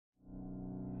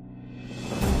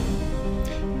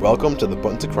Welcome to the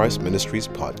Button to Christ Ministries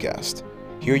podcast.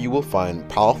 Here you will find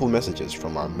powerful messages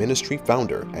from our ministry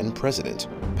founder and president,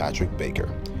 Patrick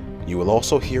Baker. You will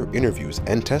also hear interviews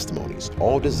and testimonies,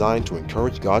 all designed to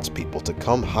encourage God's people to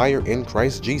come higher in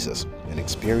Christ Jesus and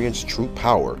experience true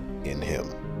power in Him.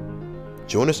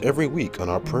 Join us every week on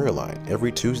our prayer line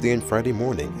every Tuesday and Friday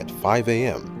morning at 5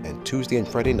 a.m. and Tuesday and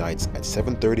Friday nights at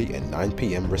 7:30 and 9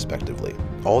 p.m. respectively.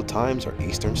 All times are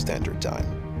Eastern Standard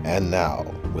Time. And now,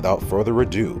 without further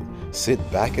ado, sit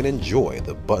back and enjoy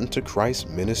the Button to Christ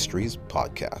Ministries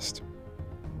podcast.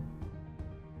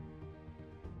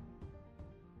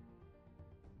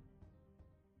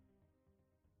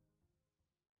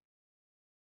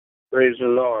 Praise the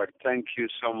Lord. Thank you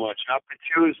so much. Happy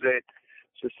Tuesday,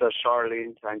 Sister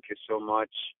Charlene. Thank you so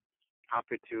much.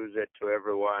 Happy Tuesday to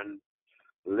everyone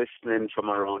listening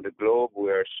from around the globe. We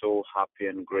are so happy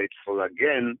and grateful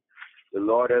again. The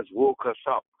Lord has woke us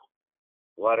up.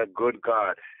 What a good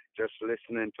God. Just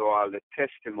listening to all the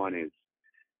testimonies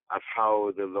of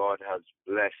how the Lord has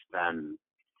blessed and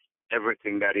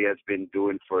everything that He has been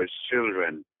doing for His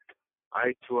children.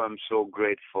 I too am so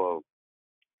grateful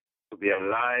to be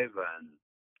alive, and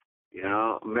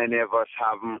many of us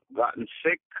haven't gotten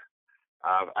sick.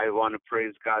 I want to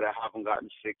praise God. I haven't gotten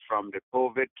sick from the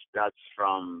COVID. That's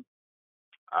from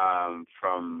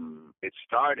it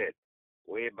started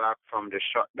way back from the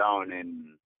shutdown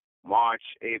in March,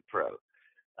 April.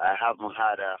 I haven't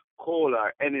had a cold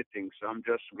or anything, so I'm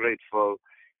just grateful,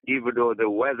 even though the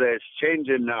weather is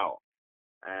changing now,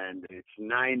 and it's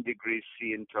 9 degrees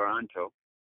C in Toronto,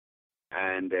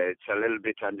 and it's a little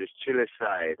bit on the chilly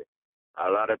side.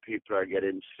 A lot of people are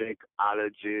getting sick,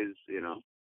 allergies,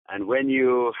 and when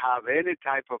you have any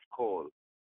type of cold,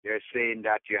 they're saying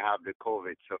that you have the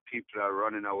COVID, so people are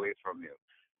running away from you.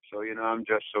 So, I'm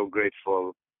just so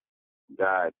grateful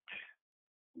that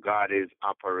God is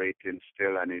operating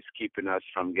still and is keeping us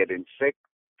from getting sick,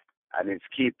 and is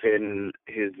keeping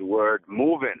His word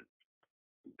moving,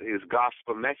 His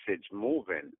gospel message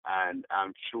moving, and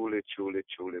I'm truly, truly,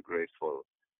 truly grateful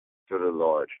to the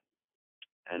Lord,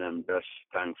 and I'm just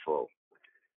thankful.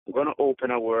 I'm going to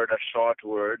open a short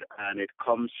word, and it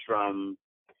comes from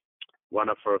one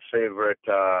of our favorite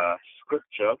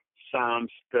scripture,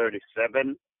 Psalms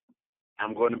 37.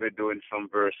 I'm going to be doing from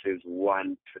verses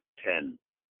 1 to 10.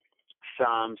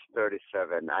 Psalms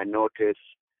 37. I noticed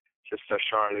Sister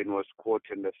Charlene was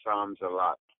quoting the Psalms a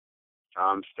lot.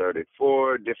 Psalms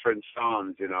 34, different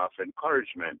Psalms, of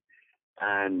encouragement.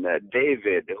 And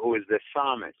David, who is the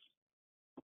psalmist,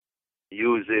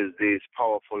 uses these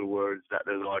powerful words that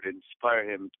the Lord inspired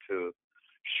him to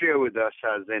share with us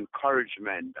as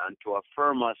encouragement and to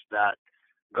affirm us that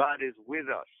God is with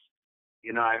us.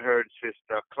 I heard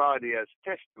Sister Claudia's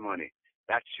testimony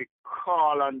that she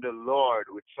called on the Lord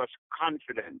with such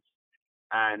confidence.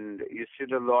 And you see,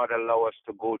 the Lord allow us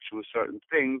to go through certain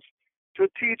things to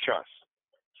teach us.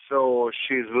 So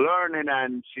she's learning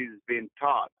and she's being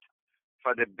taught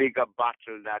for the bigger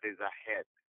battle that is ahead.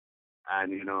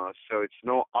 And, so it's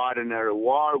no ordinary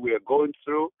war we are going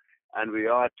through, and we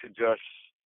ought to just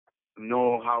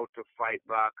know how to fight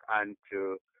back and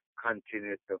to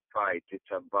continue to fight. It's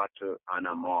a battle and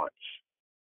a march.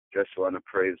 Just want to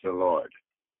praise the Lord.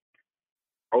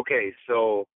 Okay,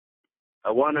 so I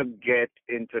want to get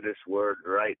into this word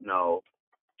right now.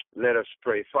 Let us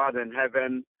pray. Father in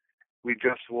heaven, we're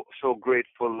just so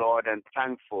grateful, Lord, and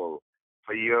thankful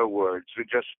for your words. We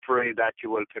just pray that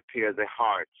you will prepare the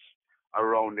hearts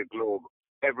around the globe.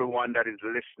 Everyone that is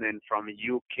listening from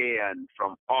UK and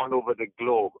from all over the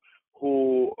globe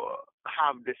who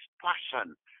have this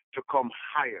passion to come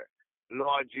higher.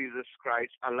 Lord Jesus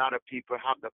Christ, a lot of people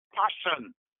have the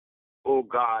passion, oh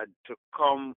God, to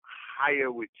come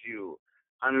higher with you.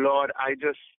 And Lord, I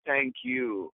just thank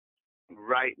you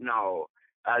right now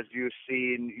as you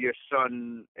see your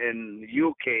son in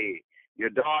UK, your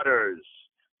daughters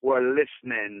who are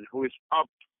listening, who is up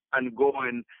and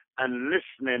going and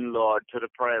listening, Lord, to the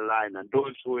prayer line, and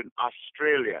those who are in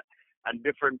Australia and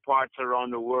different parts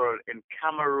around the world, in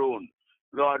Cameroon.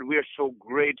 Lord, we are so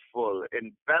grateful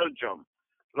in Belgium.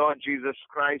 Lord Jesus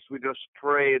Christ, we just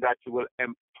pray that you will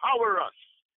empower us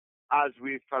as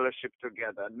we fellowship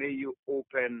together. May you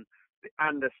open the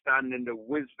understanding, the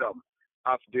wisdom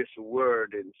of this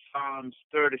word in Psalms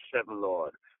 37,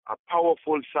 Lord. A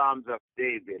powerful Psalms of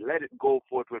David. Let it go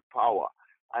forth with power,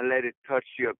 and let it touch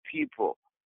your people,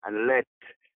 and let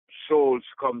souls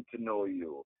come to know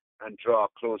you and draw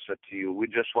closer to you. We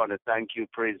just want to thank you,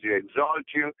 praise you, exalt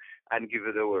you, and give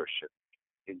you the worship.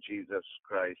 In Jesus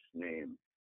Christ's name,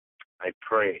 I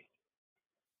pray.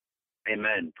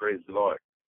 Amen. Praise the Lord.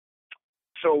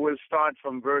 So we'll start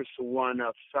from verse 1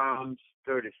 of Psalms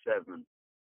 37,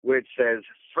 where it says,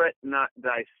 "Fret not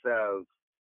thyself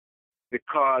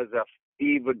because of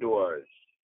evildoers,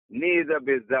 neither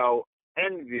be thou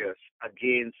envious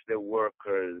against the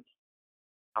workers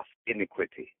of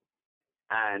iniquity."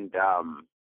 And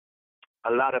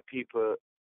a lot of people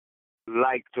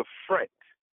like to fret,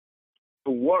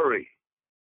 to worry.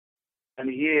 And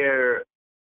here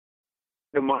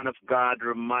the man of God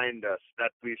remind us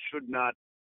that we should not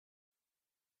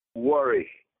worry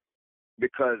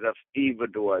because of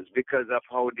evildoers, because of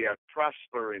how they are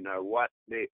prospering or what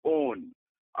they own,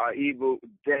 or even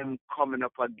them coming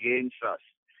up against us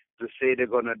to say they're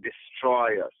going to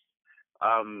destroy us.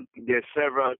 There's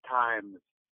several times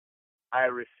I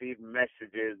receive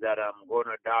messages that I'm going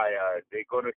to die or they're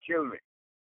going to kill me.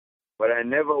 But I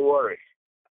never worry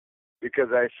because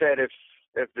I said if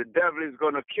the devil is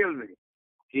going to kill me,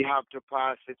 he have to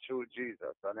pass it through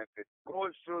Jesus. And if it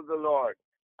goes through the Lord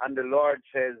and the Lord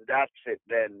says that's it,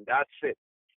 then that's it.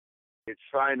 It's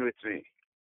fine with me.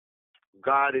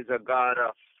 God is a God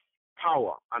of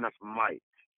power and of might.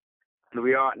 And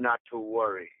we ought not to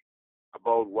worry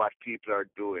about what people are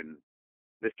doing.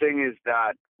 The thing is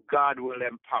that God will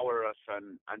empower us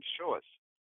and show us.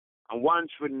 And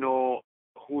once we know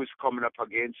who is coming up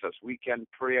against us, we can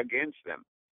pray against them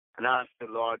and ask the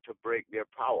Lord to break their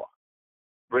power.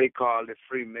 Break all the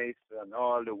Freemasons and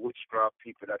all the witchcraft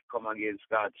people that come against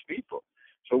God's people.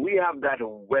 So we have that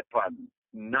weapon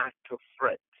not to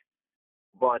fret,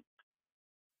 but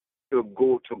to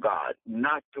go to God,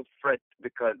 not to fret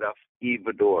because of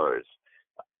evildoers,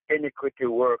 iniquity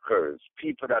workers,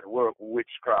 people that work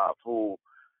witchcraft who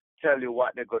tell you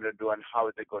what they're going to do and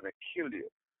how they're going to kill you.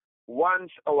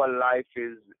 Once our life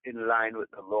is in line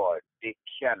with the Lord, they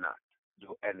cannot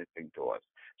do anything to us.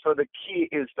 So the key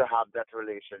is to have that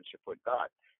relationship with God.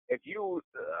 If you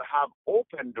have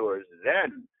open doors,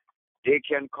 then they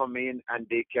can come in and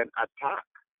they can attack.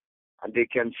 And they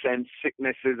can send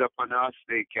sicknesses upon us.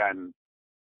 They can,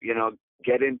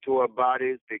 get into our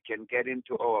bodies. They can get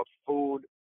into our food.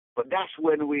 But that's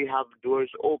when we have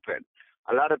doors open.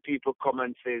 A lot of people come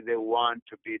and say they want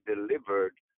to be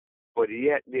delivered, but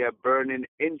yet they are burning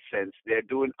incense. They're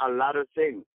doing a lot of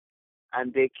things,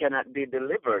 and they cannot be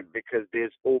delivered because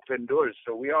there's open doors.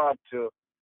 So we ought to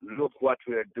look what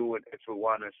we are doing if we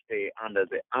want to stay under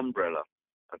the umbrella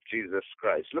of Jesus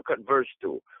Christ. Look at verse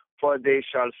 2. "For they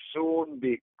shall soon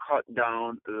be cut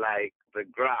down like the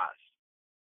grass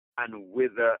and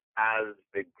wither as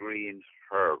the green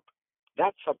herb."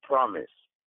 That's a promise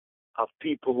of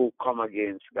people who come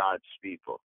against God's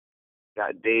people,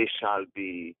 that they shall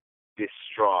be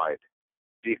destroyed,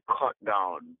 be cut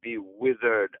down, be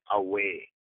withered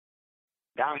away.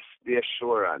 That's the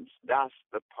assurance. That's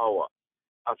the power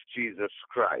of Jesus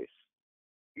Christ.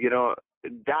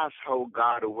 That's how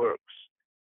God works.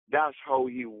 That's how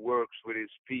he works with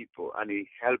his people and he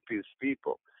helps his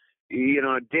people. They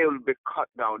will be cut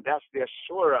down. That's the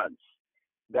assurance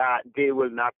that they will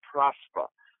not prosper.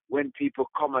 When people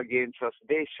come against us,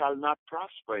 they shall not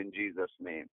prosper in Jesus'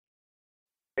 name.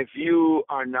 If you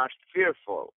are not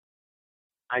fearful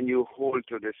and you hold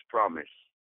to this promise,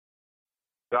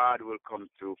 God will come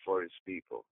through for his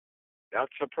people.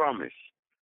 That's a promise.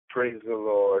 Praise the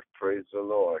Lord, praise the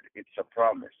Lord. It's a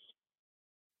promise.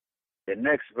 The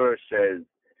next verse says,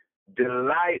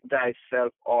 "Delight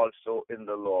thyself also in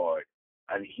the Lord,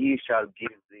 and he shall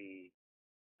give thee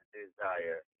the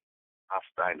desire of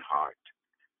thine heart."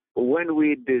 When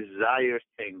we desire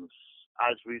things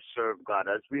as we serve God,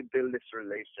 as we build this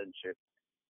relationship,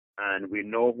 and we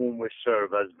know whom we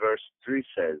serve, as verse 3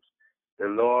 says, the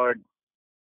Lord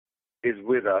is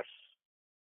with us,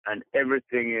 and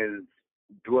everything is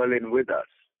dwelling with us,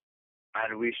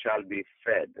 and we shall be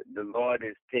fed. The Lord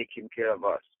is taking care of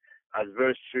us. As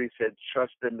verse 3 said,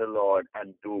 trust in the Lord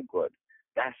and do good.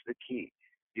 That's the key.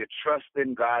 You trust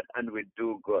in God and we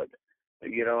do good.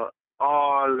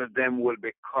 All of them will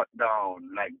be cut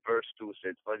down, like verse 2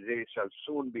 says, for they shall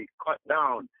soon be cut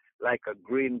down like a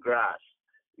green grass.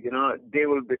 They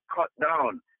will be cut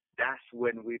down. That's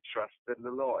when we trust in the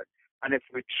Lord. And if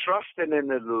we trust in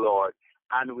the Lord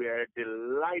and we are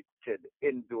delighted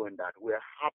in doing that, we're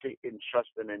happy in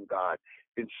trusting in God,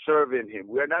 in serving him.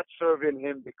 We're not serving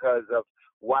him because of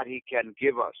what he can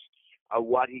give us or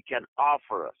what he can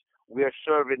offer us. We are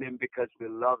serving him because we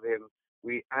love him.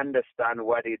 We understand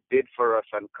what he did for us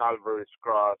on Calvary's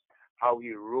cross, how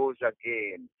he rose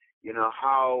again,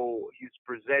 how he's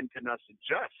presenting us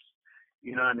just,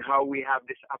 and how we have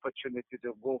this opportunity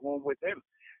to go home with him.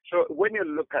 So when you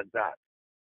look at that,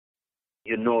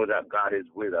 you know that God is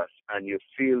with us and you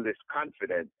feel this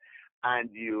confidence and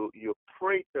you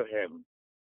pray to him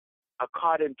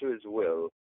according to his will,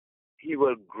 he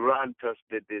will grant us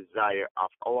the desire of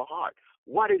our heart.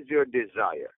 What is your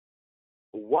desire?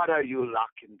 What are you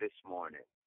lacking this morning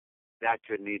that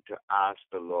you need to ask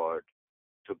the Lord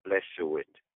to bless you with?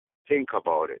 Think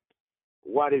about it.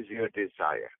 What is your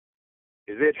desire?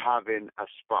 Is it having a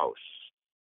spouse?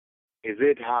 Is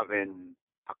it having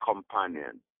a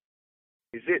companion?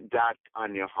 Is it that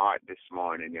on your heart this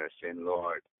morning? You're saying,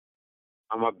 Lord,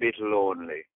 I'm a bit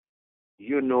lonely.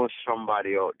 You know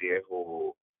somebody out there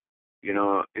who,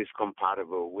 is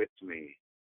compatible with me.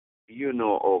 You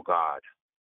know, oh God,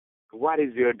 what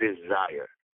is your desire?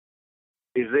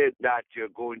 Is it that you're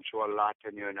going through a lot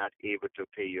and you're not able to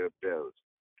pay your bills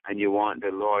and you want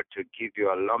the Lord to give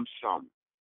you a lump sum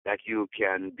that you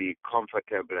can be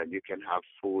comfortable and you can have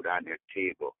food on your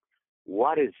table?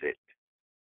 What is it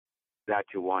that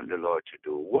you want the Lord to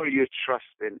do? Were you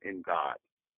trusting in God?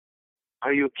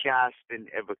 Are you casting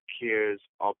every cares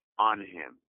up on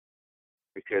him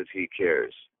because he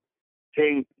cares?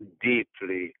 Think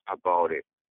deeply about it.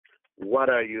 What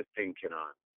are you thinking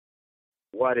on?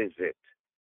 What is it?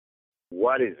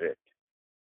 What is it?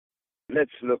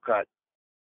 Let's look at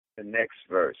the next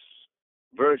verse.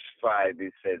 Verse 5, he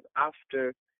says,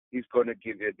 after he's going to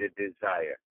give you the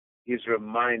desire, he's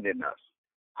reminding us,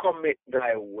 commit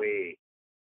thy way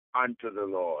unto the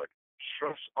Lord.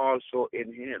 Trust also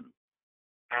in him,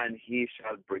 and he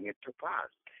shall bring it to pass.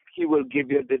 He will give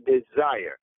you the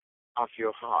desire of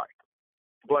your heart.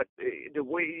 But the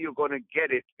way you're going to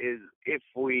get it is if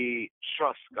we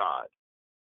trust God.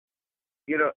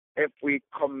 If we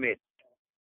commit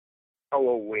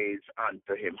our ways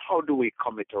unto him. How do we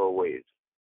commit our ways?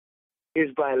 Is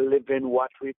by living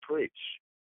what we preach.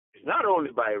 It's not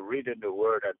only by reading the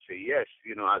word and say, yes,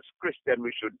 as Christian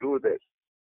we should do this,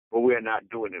 but we're not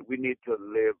doing it. We need to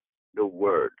live the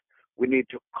word. We need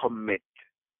to commit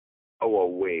our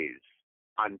ways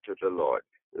unto the Lord.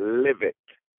 Live it,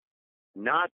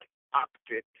 not act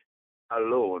it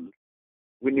alone.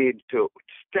 We need to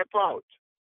step out.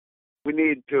 We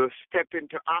need to step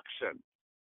into action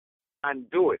and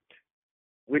do it.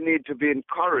 We need to be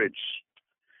encouraged.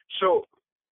 So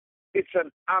it's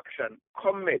an action.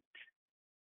 Commit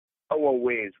our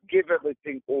ways. Give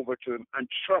everything over to him and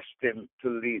trust him to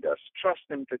lead us. Trust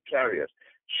him to carry us.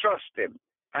 Trust him.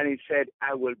 And he said,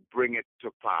 I will bring it to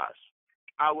pass.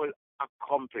 I will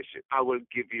accomplish it. I will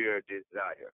give you your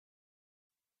desire.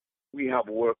 We have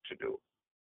work to do.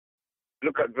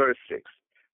 Look at verse 6.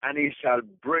 And he shall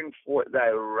bring forth thy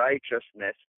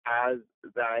righteousness as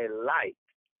thy light,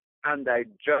 and thy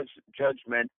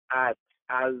judgment as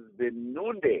the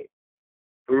noonday.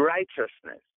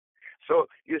 Righteousness. So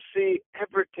you see,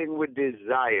 everything we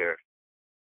desire,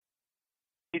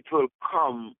 it will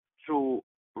come through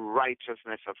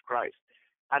righteousness of Christ.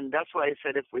 And that's why he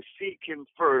said, if we seek him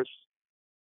first,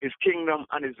 his kingdom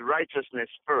and his righteousness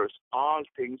first, all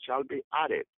things shall be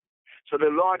added. So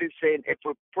the Lord is saying, if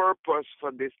we purpose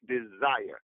for this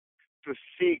desire to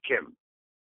seek him,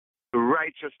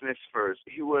 righteousness first,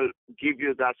 he will give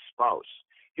you that spouse.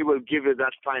 He will give you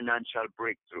that financial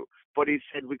breakthrough. But he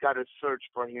said we got to search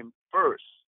for him first.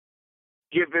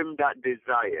 Give him that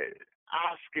desire.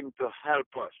 Ask him to help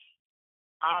us.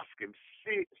 Ask him.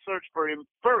 Search for him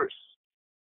first.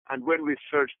 And when we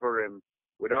search for him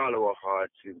with all our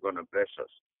hearts, he's going to bless us.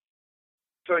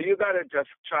 So you got to just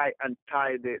try and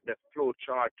tie the flow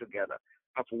chart together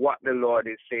of what the Lord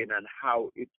is saying and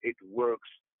how it works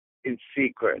in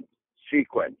sequence.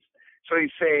 So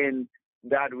he's saying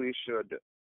that we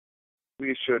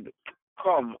should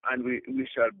come and we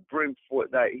shall bring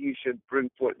forth that he should bring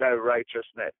forth thy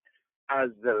righteousness as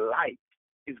the light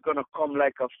is going to come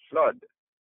like a flood.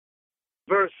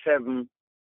 Verse 7,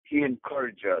 he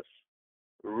encourages us,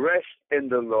 rest in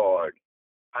the Lord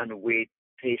and wait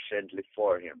patiently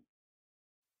for him.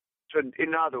 So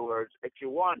in other words, if you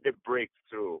want the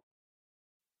breakthrough,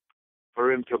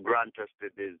 for him to grant us the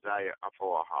desire of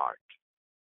our heart,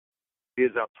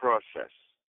 is a process.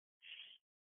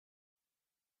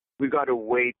 We got to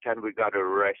wait and we got to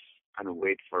rest and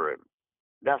wait for him.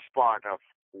 That's part of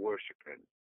worshiping.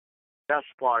 That's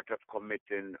part of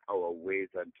committing our ways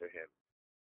unto him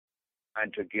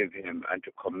and to give him and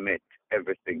to commit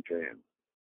everything to him.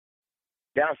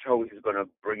 That's how he's going to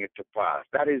bring it to pass.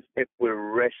 That is if we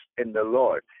rest in the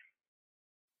Lord.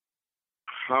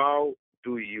 How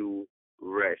do you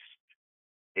rest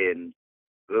in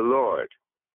the Lord?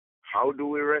 How do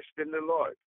we rest in the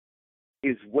Lord?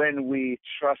 Is when we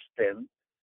trust him,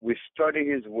 we study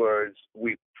his words,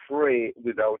 we pray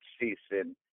without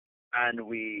ceasing, and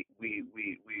we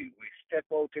step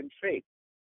out in faith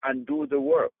and do the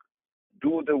work.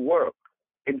 Do the work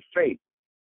in faith.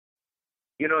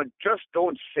 Just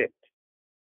don't sit.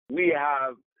 We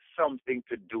have something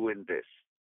to do in this.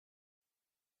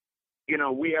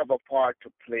 We have a part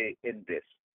to play in this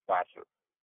battle.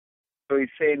 So he's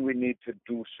saying we need to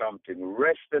do something.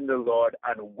 Rest in the Lord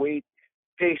and wait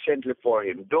patiently for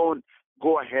him. Don't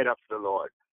go ahead of the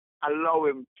Lord. Allow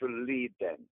him to lead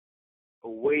them.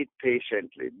 Wait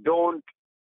patiently. Don't,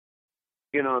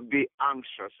 be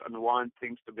anxious and want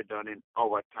things to be done in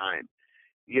our time.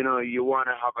 You want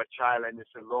to have a child and you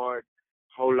say, Lord,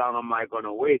 how long am I going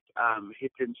to wait? I'm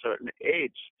hitting certain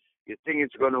age. You think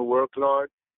it's going to work, Lord?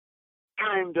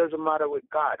 Time doesn't matter with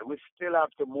God. We still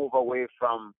have to move away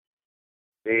from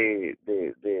the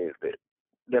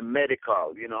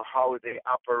medical, how they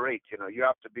operate. You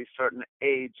have to be certain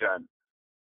age, and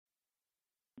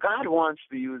God wants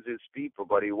to use his people,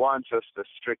 but he wants us to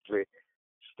strictly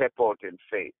step out in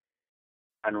faith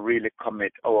and really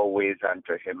commit our ways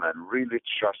unto him and really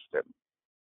trust him.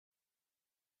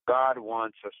 God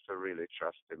wants us to really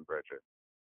trust him, brethren.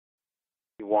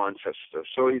 He wants us to.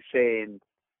 So he's saying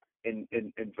in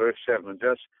verse 7,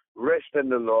 just rest in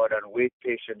the Lord and wait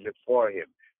patiently for him.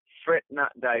 Fret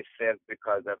not thyself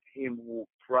because of him who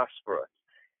prospereth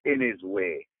in his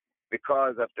way,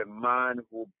 because of the man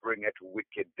who bringeth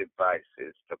wicked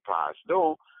devices to pass.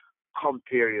 Don't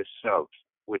compare yourself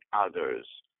with others.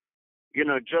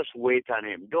 Just wait on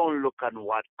him. Don't look on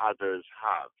what others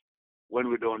have when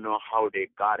we don't know how they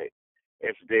got it,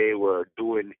 if they were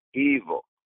doing evil.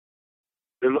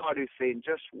 The Lord is saying,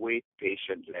 just wait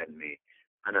patiently on me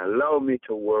and allow me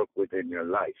to work within your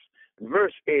life.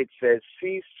 Verse 8 says,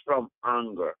 cease from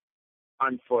anger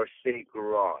and forsake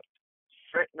wrath.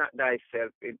 Fret not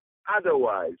thyself in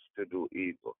otherwise to do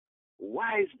evil.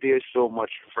 Why is there so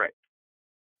much fret?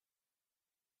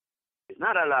 It's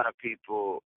not a lot of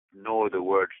people know the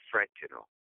word fret,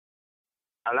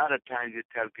 A lot of times you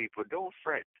tell people, don't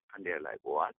fret. And they're like,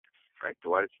 what? Fret?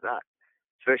 What is that?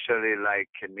 Especially like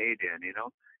Canadian,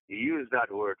 You use that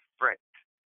word fret.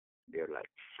 They're like,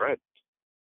 fret.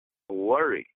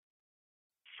 Worry.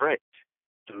 Fret.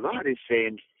 The Lord is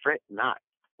saying, fret not.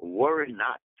 Worry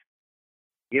not.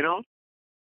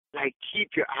 Like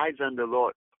keep your eyes on the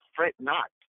Lord. Fret not.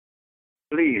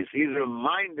 Please. He's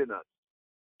reminding us.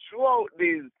 Throughout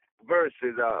these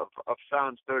verses of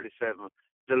Psalms 37,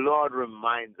 the Lord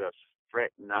reminds us,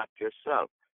 fret not yourself.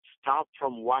 Stop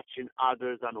from watching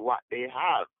others and what they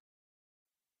have.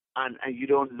 And you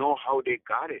don't know how they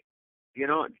got it.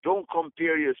 Don't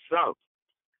compare yourself.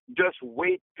 Just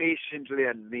wait patiently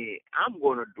on me. I'm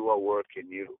going to do a work in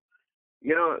you.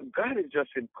 God is just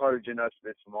encouraging us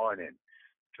this morning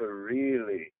to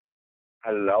really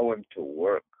allow him to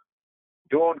work.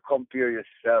 Don't compare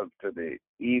yourself to the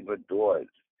evildoers.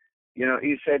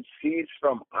 He said, cease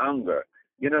from anger.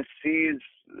 Cease,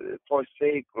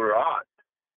 forsake wrath.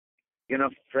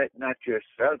 Fret not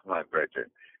yourself, my brethren.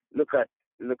 Look at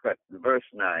verse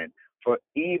 9. For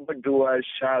evildoers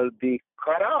shall be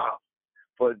cut off.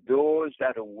 For those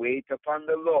that wait upon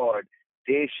the Lord,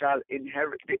 they shall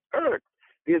inherit the earth.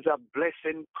 There's a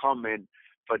blessing coming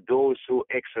for those who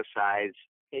exercise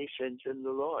patience in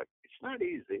the Lord. It's not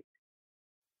easy.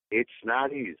 It's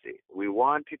not easy. We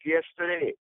want it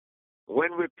yesterday.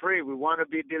 When we pray, we want to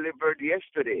be delivered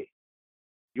yesterday.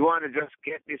 You want to just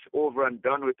get this over and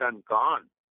done with and gone.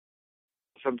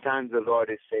 Sometimes the Lord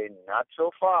is saying, not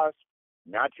so fast,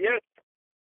 not yet.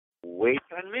 Wait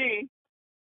on me.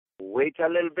 Wait a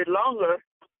little bit longer.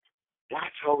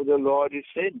 That's how the Lord is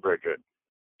saying, brethren,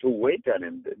 to wait on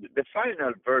him. The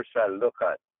final verse I'll look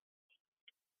at,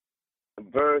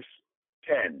 verse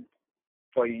 10.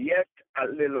 For yet a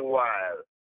little while,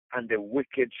 and the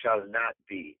wicked shall not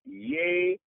be.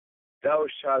 Yea, thou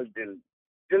shalt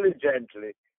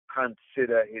diligently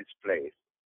consider his place,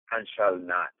 and shall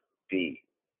not be.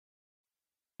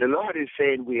 The Lord is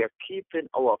saying we are keeping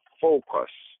our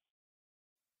focus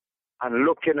and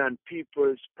looking at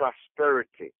people's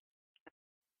prosperity.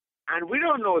 And we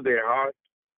don't know their heart.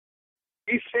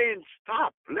 He's saying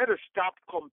stop. Let us stop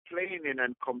complaining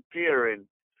and comparing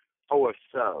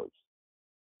ourselves.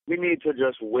 We need to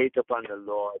just wait upon the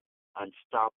Lord and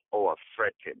stop our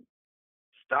fretting.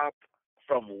 Stop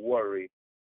from worry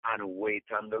and wait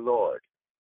on the Lord.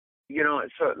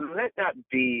 So let that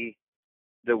be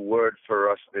the word for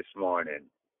us this morning,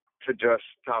 to just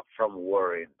stop from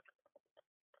worrying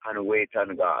and wait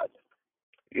on God.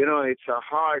 It's a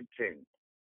hard thing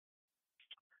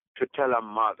to tell a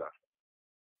mother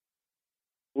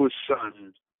whose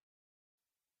son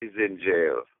is in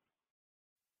jail,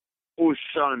 whose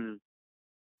son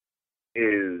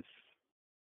is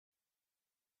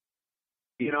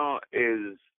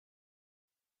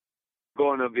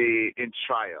going to be in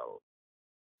trial,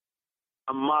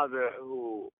 a mother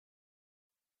who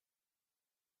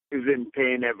is in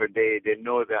pain every day. They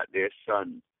know that their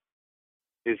son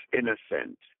is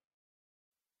innocent,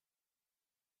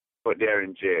 but they're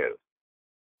in jail.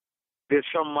 There's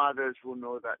some mothers who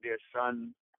know that their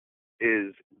son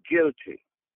is guilty,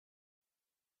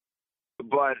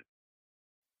 but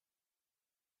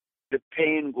the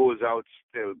pain goes out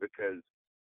still because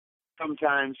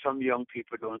sometimes some young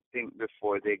people don't think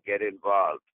before they get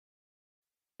involved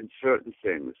in certain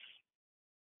things.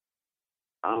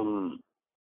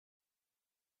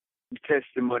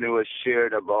 Testimony was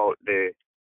shared about the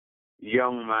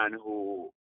young man who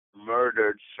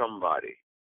murdered somebody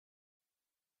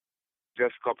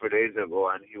just a couple of days ago,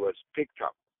 and he was picked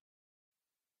up.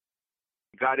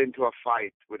 He got into a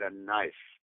fight with a knife,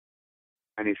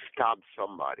 and he stabbed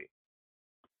somebody.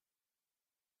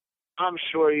 I'm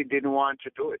sure he didn't want to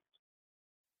do it.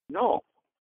 No.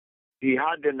 He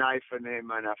had the knife in him,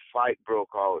 and a fight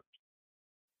broke out,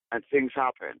 and things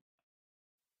happened.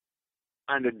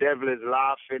 And the devil is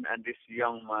laughing, and this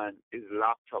young man is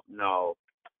locked up now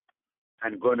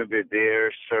and going to be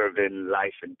there serving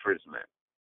life imprisonment.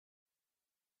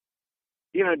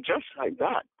 You know, just like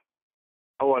that,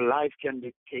 our life can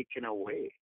be taken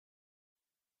away.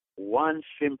 One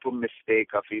simple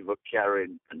mistake of even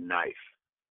carrying a knife,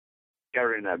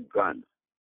 carrying a gun.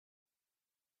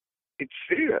 It's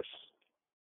serious.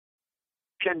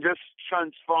 Can just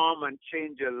transform and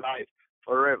change your life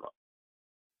forever.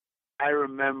 I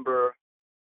remember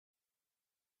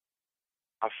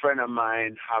a friend of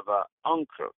mine have an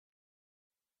uncle.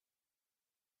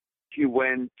 He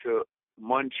went to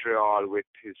Montreal with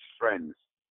his friends,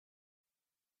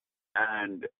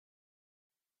 and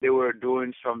they were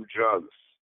doing some drugs,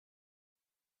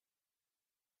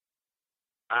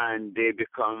 and they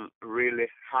become really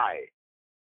high.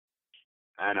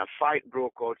 And a fight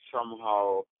broke out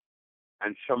somehow,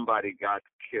 and somebody got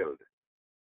killed.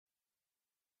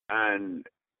 And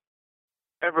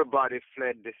everybody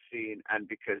fled the scene, and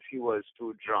because he was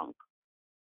too drunk,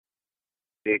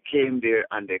 they came there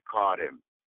and they caught him.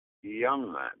 The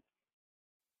young man.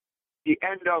 He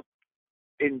ended up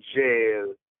in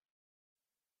jail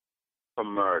for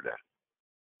murder.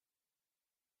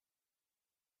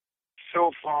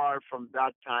 So far from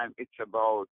that time, it's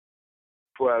about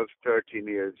 12, 13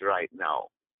 years right now.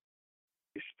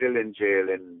 He's still in jail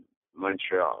in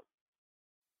Montreal.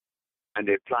 And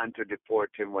they plan to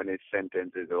deport him when his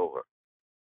sentence is over,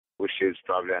 which is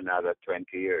probably another 20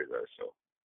 years or so.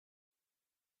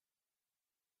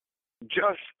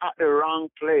 Just at the wrong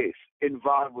place,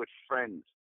 involved with friends.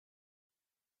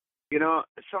 You know,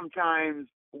 sometimes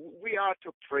we ought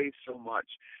to pray so much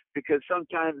because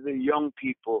sometimes the young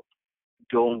people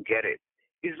don't get it.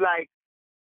 It's like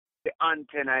the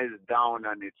antenna is down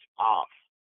and it's off.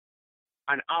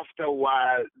 And after a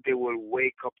while, they will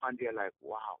wake up and they're like,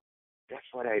 wow, that's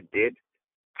what I did.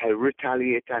 I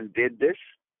retaliate and did this.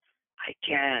 I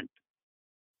can't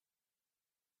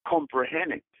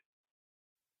comprehend it.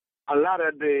 A lot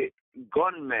of the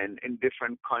gunmen in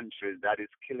different countries that is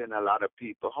killing a lot of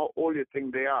people, how old do you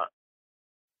think they are?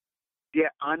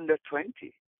 They're under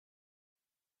 20.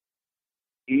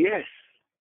 Yes.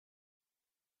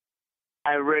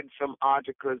 I read some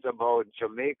articles about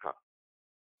Jamaica.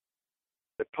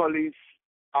 The police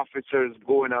officers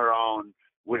going around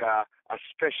with a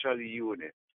special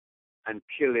unit and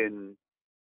killing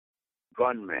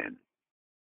gunmen.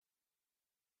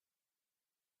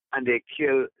 And they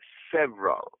kill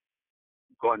several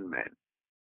gunmen.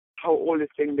 How old do you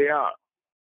think they are?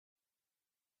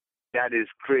 That is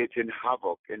creating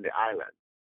havoc in the island.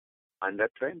 Under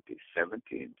 20,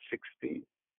 17, 16.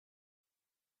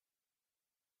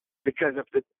 Because of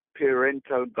the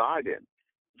parental guardian.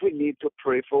 We need to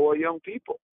pray for our young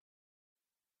people.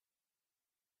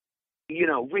 You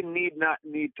know, we need not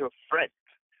need to fret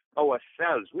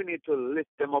ourselves. We need to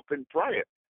lift them up in prayer.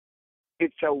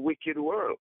 It's a wicked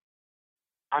world.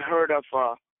 I heard of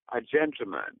a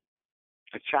gentleman,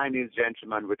 a Chinese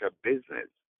gentleman with a business.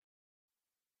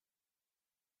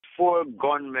 4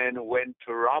 gunmen went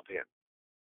to rob him,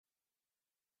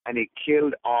 and he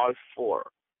killed all 4.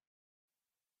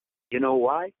 You know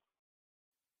why?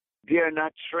 They are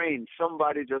not trained.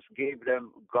 Somebody just gave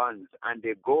them guns, and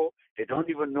they go, they don't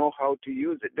even know how to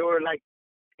use it. They were like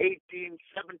 18,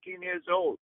 17 years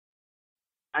old.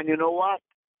 And you know what?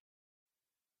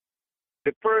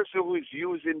 The person who is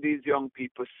using these young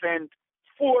people sent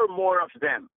 4 more of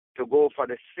them to go for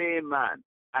the same man,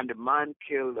 and the man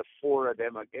killed the 4 of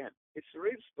them again. It's a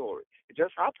real story. It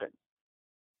just happened.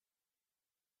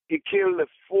 He killed the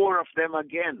 4 of them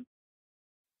again.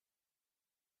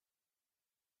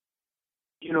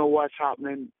 You know what's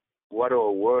happening what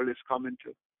our world is coming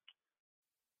to?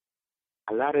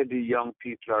 A lot of the young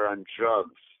people are on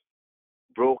drugs,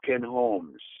 broken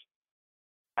homes,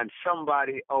 and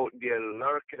somebody out there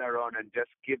lurking around and just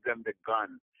give them the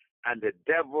gun. And the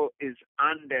devil is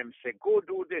on them, say, go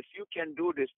do this, you can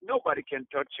do this. Nobody can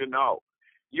touch you now.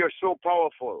 You're so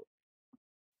powerful.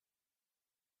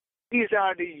 These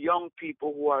are the young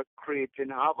people who are creating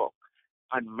havoc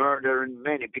and murdering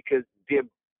many because their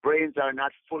brains are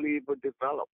not fully even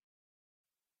developed.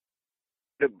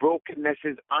 The brokenness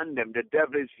is on them. The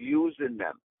devil is using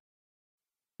them.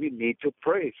 We need to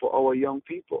pray for our young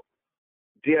people.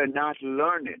 They are not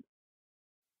learning.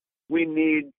 We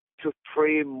need to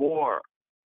pray more.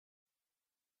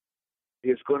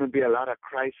 There's going to be a lot of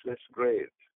Christless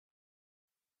graves.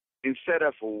 Instead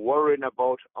of worrying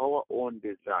about our own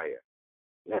desire,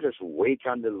 let us wait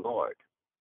on the Lord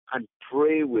and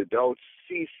pray without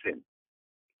ceasing.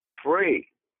 Pray.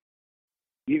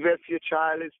 Even if your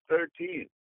child is 13,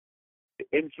 the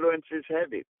influence is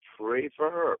heavy. Pray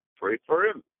for her. Pray for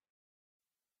him.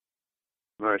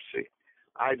 Mercy.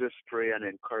 I just pray and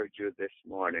encourage you this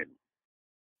morning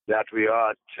that we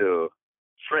ought to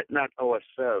fret not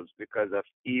ourselves because of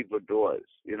evildoers.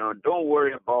 Don't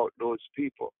worry about those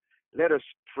people. Let us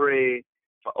pray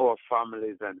for our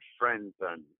families and friends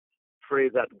and pray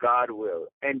that God will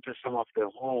enter some of their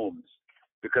homes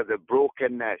because the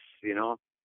brokenness,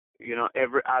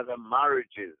 every other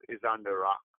marriage is on the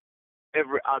rock.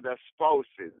 Every other spouse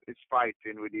is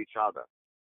fighting with each other.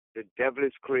 The devil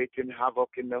is creating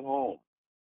havoc in the home.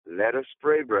 Let us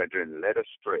pray, brethren. Let us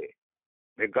pray.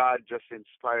 May God just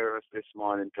inspire us this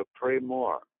morning to pray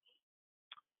more.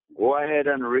 Go ahead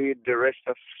and read the rest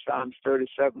of Psalms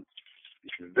 37.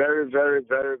 It's very, very,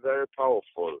 very, very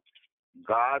powerful.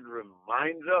 God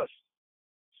reminds us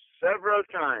several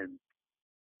times,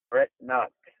 fret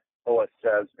not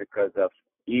ourselves because of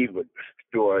evil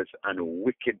doers and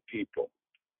wicked people.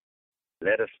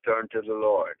 Let us turn to the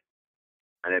Lord.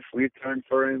 And if we turn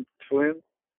to him,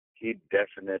 he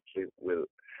definitely will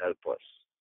help us.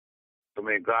 So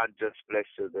may God just bless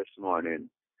you this morning.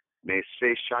 May his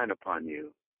face shine upon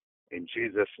you. In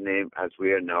Jesus' name, as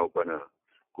we are now going to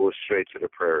go straight to the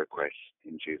prayer request.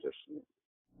 In Jesus' name.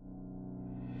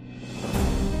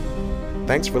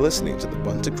 Thanks for listening to the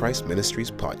Bun to Christ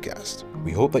Ministries podcast.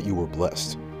 We hope that you were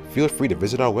blessed. Feel free to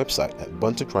visit our website at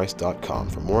buntochrist.com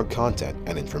for more content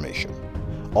and information.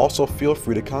 Also, feel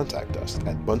free to contact us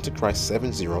at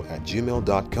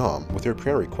buntochrist70@gmail.com with your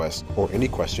prayer requests or any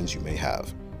questions you may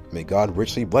have. May God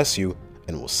richly bless you,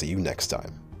 and we'll see you next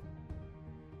time.